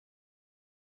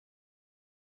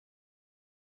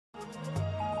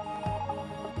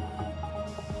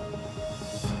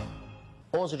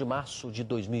11 de março de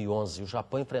 2011, o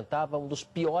Japão enfrentava um dos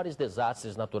piores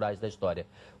desastres naturais da história.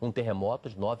 Um terremoto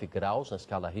de 9 graus na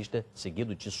escala Richter,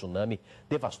 seguido de tsunami,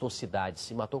 devastou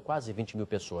cidades e matou quase 20 mil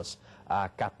pessoas. A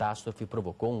catástrofe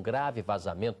provocou um grave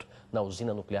vazamento na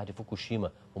usina nuclear de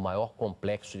Fukushima, o maior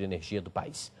complexo de energia do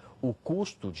país. O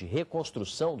custo de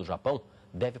reconstrução do Japão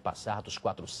deve passar dos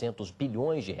 400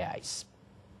 bilhões de reais.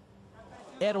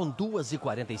 Eram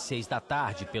 2h46 da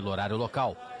tarde pelo horário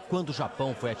local, quando o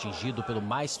Japão foi atingido pelo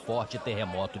mais forte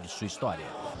terremoto de sua história.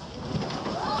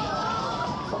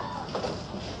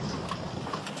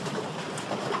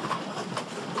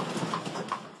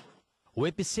 O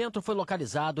epicentro foi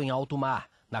localizado em alto mar,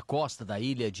 na costa da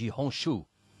ilha de Honshu.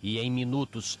 E em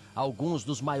minutos, alguns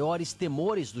dos maiores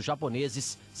temores dos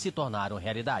japoneses se tornaram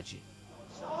realidade.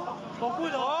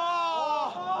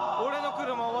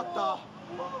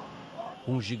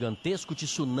 Um gigantesco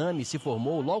tsunami se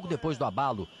formou logo depois do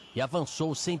abalo e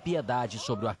avançou sem piedade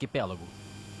sobre o arquipélago.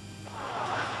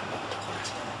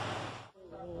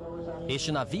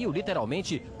 Este navio,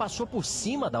 literalmente, passou por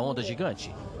cima da onda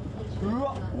gigante.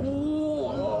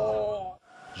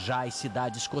 Já as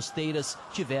cidades costeiras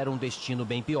tiveram um destino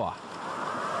bem pior.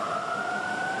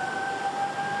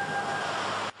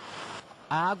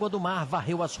 A água do mar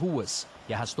varreu as ruas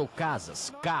e arrastou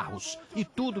casas, carros e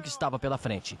tudo que estava pela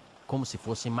frente, como se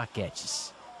fossem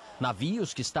maquetes.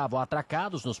 Navios que estavam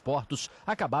atracados nos portos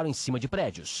acabaram em cima de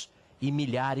prédios. E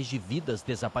milhares de vidas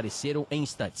desapareceram em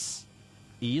instantes.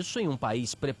 E isso em um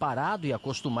país preparado e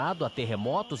acostumado a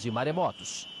terremotos e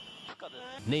maremotos.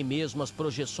 Nem mesmo as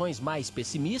projeções mais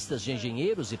pessimistas de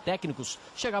engenheiros e técnicos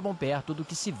chegavam perto do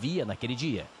que se via naquele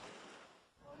dia.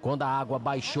 Quando a água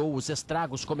baixou, os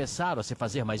estragos começaram a se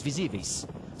fazer mais visíveis.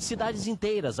 Cidades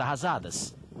inteiras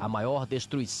arrasadas. A maior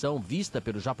destruição vista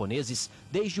pelos japoneses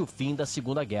desde o fim da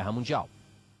Segunda Guerra Mundial.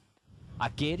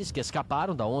 Aqueles que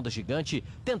escaparam da onda gigante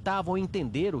tentavam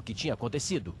entender o que tinha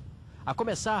acontecido. A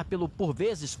começar pelo, por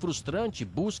vezes, frustrante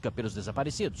busca pelos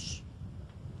desaparecidos.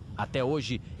 Até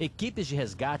hoje, equipes de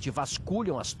resgate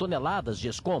vasculham as toneladas de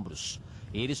escombros.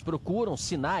 Eles procuram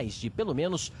sinais de pelo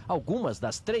menos algumas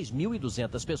das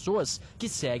 3.200 pessoas que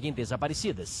seguem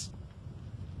desaparecidas.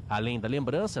 Além da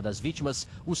lembrança das vítimas,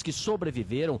 os que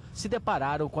sobreviveram se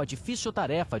depararam com a difícil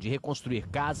tarefa de reconstruir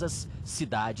casas,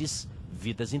 cidades,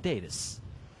 vidas inteiras.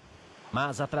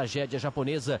 Mas a tragédia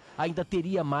japonesa ainda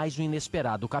teria mais um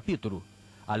inesperado capítulo.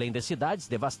 Além das cidades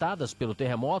devastadas pelo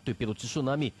terremoto e pelo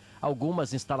tsunami,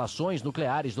 algumas instalações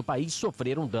nucleares do país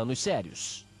sofreram danos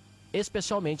sérios.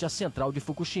 Especialmente a central de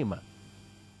Fukushima.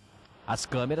 As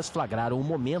câmeras flagraram o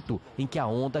momento em que a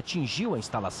onda atingiu a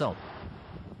instalação.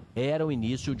 Era o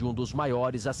início de um dos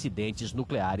maiores acidentes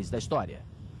nucleares da história.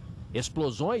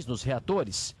 Explosões nos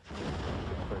reatores,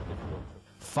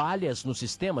 falhas nos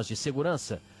sistemas de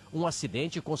segurança, um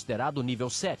acidente considerado nível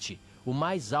 7, o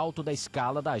mais alto da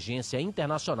escala da Agência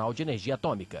Internacional de Energia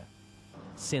Atômica.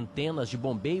 Centenas de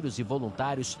bombeiros e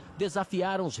voluntários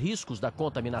desafiaram os riscos da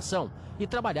contaminação e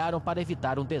trabalharam para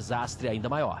evitar um desastre ainda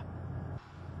maior.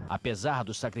 Apesar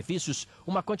dos sacrifícios,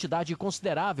 uma quantidade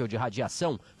considerável de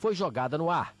radiação foi jogada no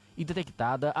ar e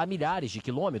detectada a milhares de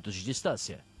quilômetros de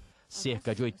distância.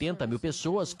 Cerca de 80 mil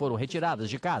pessoas foram retiradas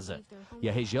de casa e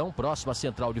a região próxima à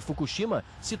central de Fukushima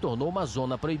se tornou uma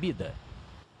zona proibida.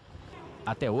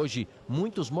 Até hoje,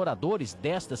 muitos moradores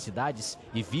destas cidades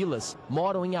e vilas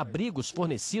moram em abrigos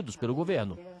fornecidos pelo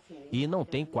governo e não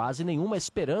têm quase nenhuma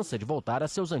esperança de voltar a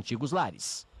seus antigos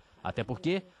lares. Até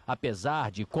porque,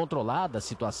 apesar de controlada a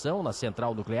situação na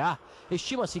central nuclear,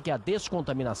 estima-se que a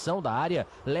descontaminação da área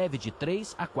leve de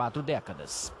 3 a 4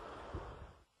 décadas.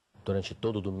 Durante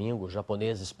todo o domingo, os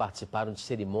japoneses participaram de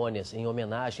cerimônias em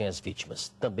homenagem às vítimas.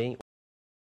 Também